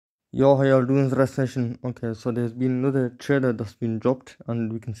Yo, how y'all doing, Rest Nation? Okay, so there's been another trailer that's been dropped,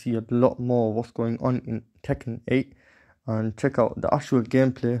 and we can see a lot more of what's going on in Tekken 8. And check out the actual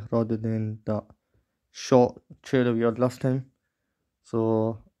gameplay rather than that short trailer we had last time.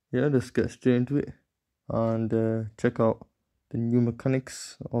 So, yeah, let's get straight into it and check out the new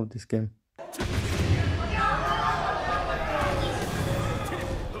mechanics of this game.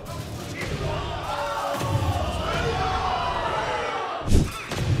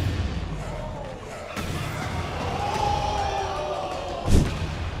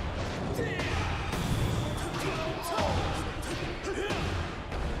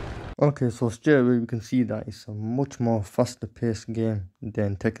 Okay, so straight away we can see that it's a much more faster paced game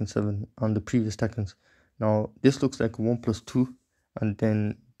than Tekken 7 and the previous Tekkens. Now, this looks like 1+2, and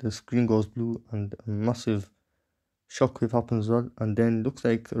then the screen goes blue and a massive shockwave happens as well, and then looks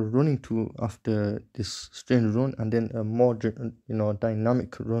like a running 2 after this strange run, and then a more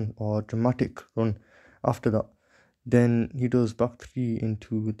dynamic run or dramatic run after that. Then he does back 3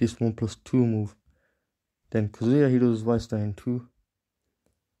 into this 1+2 move. Then Kazuya, he does Vice 2,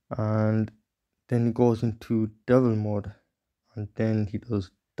 and then he goes into devil mode, and then he does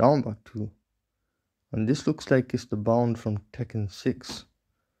down back 2, and this looks like it's the bound from Tekken 6,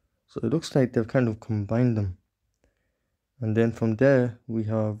 so it looks like they've kind of combined them. And then from there we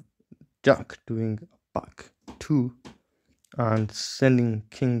have Jack doing back 2 and sending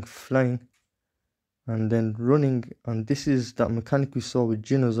King flying, and then running, and this is that mechanic we saw with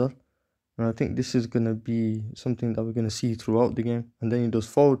Jin as well. And I think this is going to be something that we're going to see throughout the game. And then he does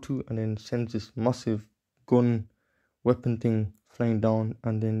forward 2 and then sends this massive gun weapon thing flying down,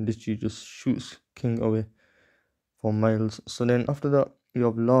 and then literally just shoots King away for miles. So then after that, you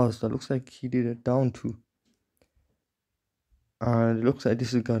have Lars. That looks like he did it down 2. And it looks like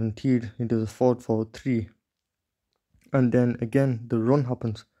this is guaranteed. He does a forward 3. And then again, the run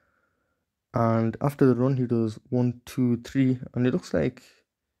happens. And after the run, he does 1, 2, 3. And it looks like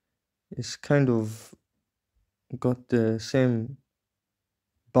it's kind of got the same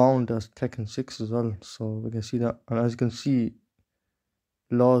bound as Tekken 6 as well, so we can see that. And as you can see,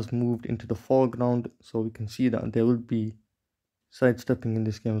 Lars moved into the foreground, so we can see that there will be sidestepping in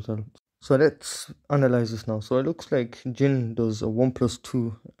this game as well. So let's analyze this now. So it looks like Jin does a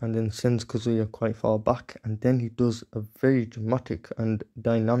 1+2 and then sends Kazuya quite far back, and then he does a very dramatic and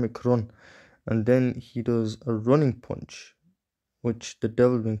dynamic run, and then he does a running punch, which the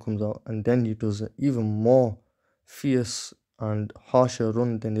devil wing comes out, and then he does an even more fierce and harsher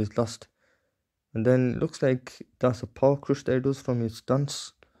run than his last. And then it looks like that's a power crush that he does from his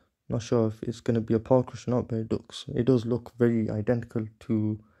stance. Not sure if it's going to be a power crush or not, but it does look very identical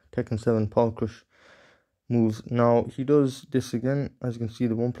to Tekken 7 power crush moves. Now he does this again. As you can see,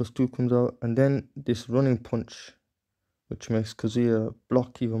 the 1+2 comes out, and then this running punch, which makes Kazuya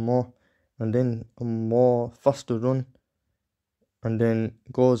block even more, and then a more faster run, and then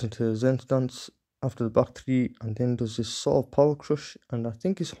goes into Zen stance after the back 3, and then does this sort of power crush, and I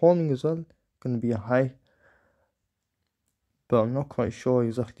think his homing as well going to be a high, but I'm not quite sure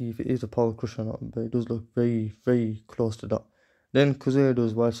exactly if it is a power crush or not, but it does look very, very close to that. Then Kazuya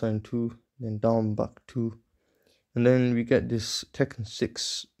does wild sign 2, then down back 2, and then we get this Tekken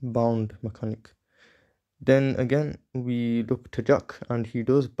 6 bound mechanic. Then again we look to Jack, and he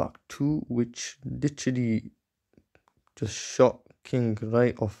does back 2, which literally just shot King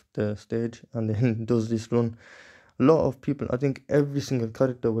right off the stage, and then does this run. A lot of people, I think every single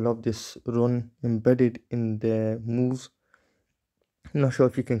character will have this run embedded in their moves. I'm not sure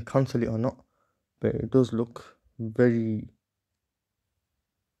if you can cancel it or not, but it does look very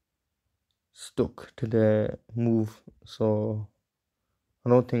stuck to the move, so I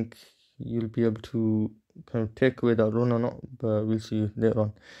don't think you'll be able to kind of take away that run or not, but we'll see later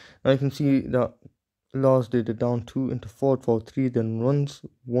on. Now you can see that Lars did a down 2 into forward 3, then runs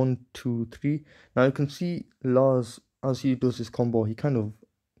 1, 2, 3. Now you can see Lars, as he does his combo, he kind of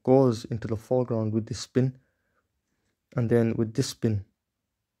goes into the foreground with this spin, and then with this spin.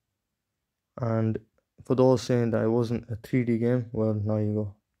 And for those saying that it wasn't a 3D game, well, now you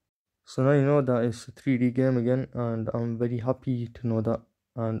go. So now you know that it's a 3D game again, and I'm very happy to know that.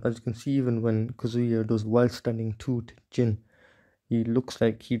 And as you can see, even when Kazuya does wild standing 2 to Jin, he looks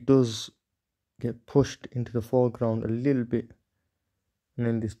like he does get pushed into the foreground a little bit, and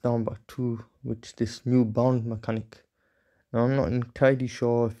then this down back 2, which this new bound mechanic. Now I'm not entirely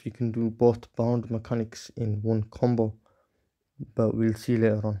sure if you can do both bound mechanics in one combo, but we'll see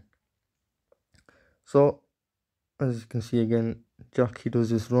later on. So as you can see again, Jack, he does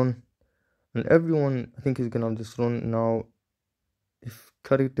this run, and everyone I think is gonna have this run. Now if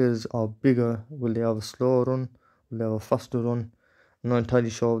characters are bigger, will they have a slower run, will they have a faster run? I'm not entirely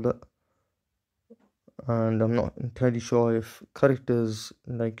sure of that. And I'm not entirely sure if characters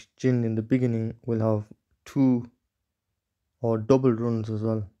like Jin in the beginning will have two or double runs as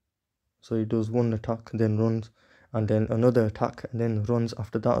well. So he does one attack, then runs, and then another attack, and then runs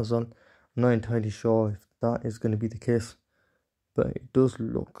after that as well. I'm not entirely sure if that is going to be the case, but it does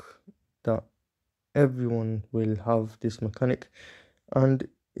look that everyone will have this mechanic, and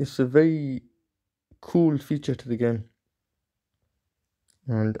it's a very cool feature to the game,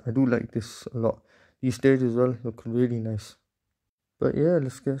 and I do like this a lot. These stages as well look really nice. But yeah,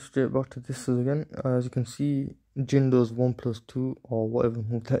 let's get straight back to this again. As you can see, Jin does 1+2 or whatever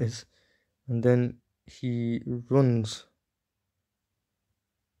move that is, and then he runs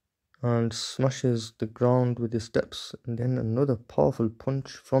and smashes the ground with his steps, and then another powerful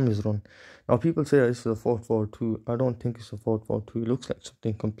punch from his run. Now people say this is a 4-4-2. I don't think it's a 4-4-2. It looks like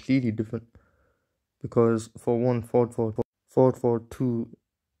something completely different, because for one, 4-4-2,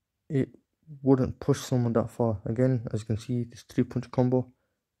 it wouldn't push someone that far. Again, as you can see, this 3-punch combo,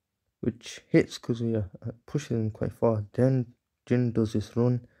 which hits Kazuya, pushes him quite far. Then Jin does this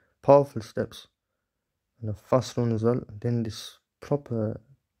run, powerful steps, and a fast run as well. And then this proper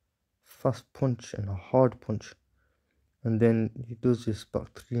fast punch and a hard punch, and then he does this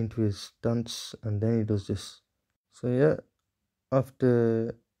back three into his stance, and then he does this. So yeah,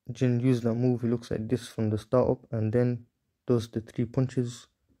 after Jin used that move, he looks like this from the start up, and then does the 3 punches,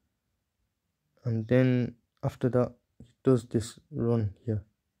 and then after that he does this run here.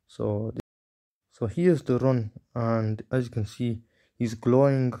 So here's the run, and as you can see, he's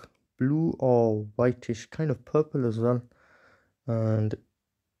glowing blue or whitish, kind of purple as well, and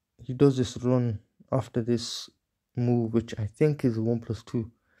he does this run after this move, which I think is 1+2.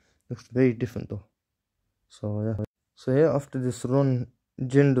 Looks very different though. So yeah, after this run,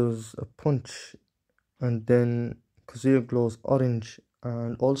 Jin does a punch, and then Kazuya glows orange,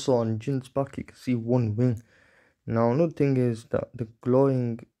 and also on Jin's back you can see one wing. Now another thing is that the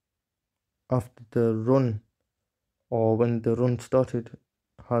glowing after the run, or when the run started,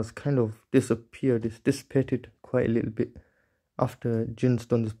 has kind of disappeared. It's dissipated quite a little bit after Jin's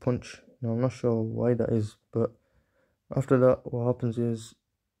done this punch. Now I'm not sure why that is, but after that what happens is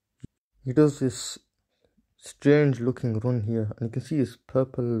he does this strange looking run here, and you can see it's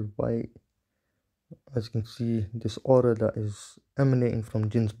purple white. As you can see, this aura that is emanating from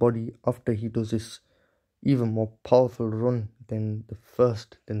Jin's body after he does this even more powerful run than the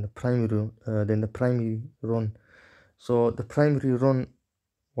primary run. So the primary run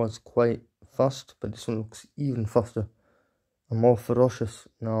was quite fast, but this one looks even faster and more ferocious.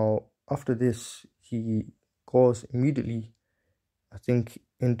 Now after this, he goes immediately, I think,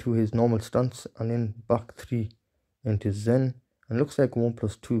 into his normal stance, and then back 3 into Zen, and looks like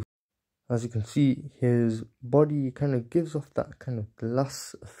 1+2. As you can see, his body kind of gives off that kind of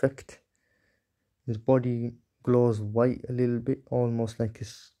glass effect. His body glows white a little bit, almost like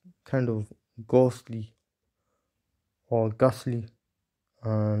it's kind of ghostly or ghastly.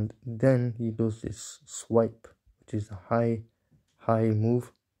 And then he does this swipe, which is a high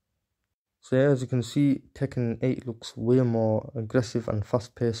move. So yeah, as you can see, Tekken 8 looks way more aggressive and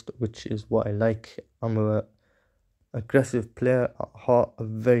fast-paced, which is what I like. I'm a aggressive player at heart, a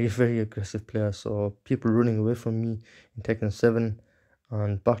very aggressive player. So people running away from me in Tekken 7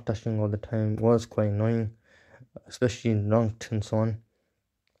 and backdashing all the time was quite annoying, especially in ranked and so on.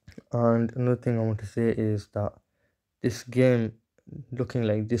 And another thing I want to say is that this game looking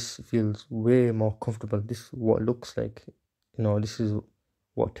like this feels way more comfortable. This is what it looks like, this is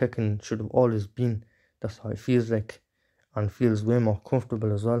what Tekken should have always been. That's how it feels like, and feels way more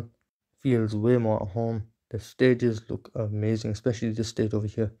comfortable as well. Feels way more at home. The stages look amazing, especially this stage over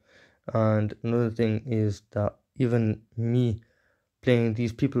here. And another thing is that even me playing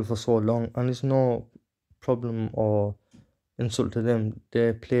these people for so long, and it's no problem or insult to them,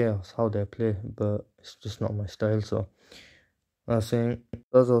 they play how they play, but it's just not my style. So as I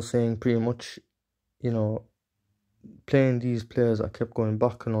was saying, pretty much, playing these players, I kept going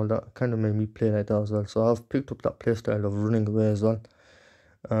back and all that kind of made me play like that as well. So I've picked up that play style of running away as well,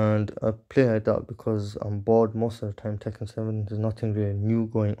 and I play like that because I'm bored most of the time. Tekken 7, there's nothing really new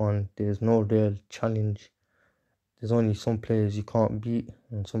going on. There's no real challenge. There's only some players you can't beat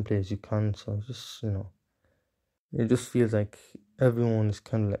and some players you can. So just, it just feels like everyone is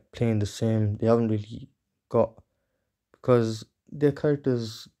kind of like playing the same. They haven't really got, because their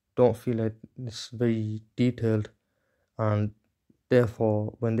characters don't feel like it's very detailed, and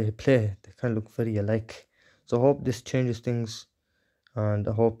therefore when they play they kind of look very alike. So I hope this changes things, and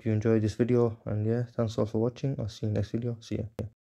I hope you enjoyed this video. And yeah, thanks all for watching. I'll see you next video. See ya.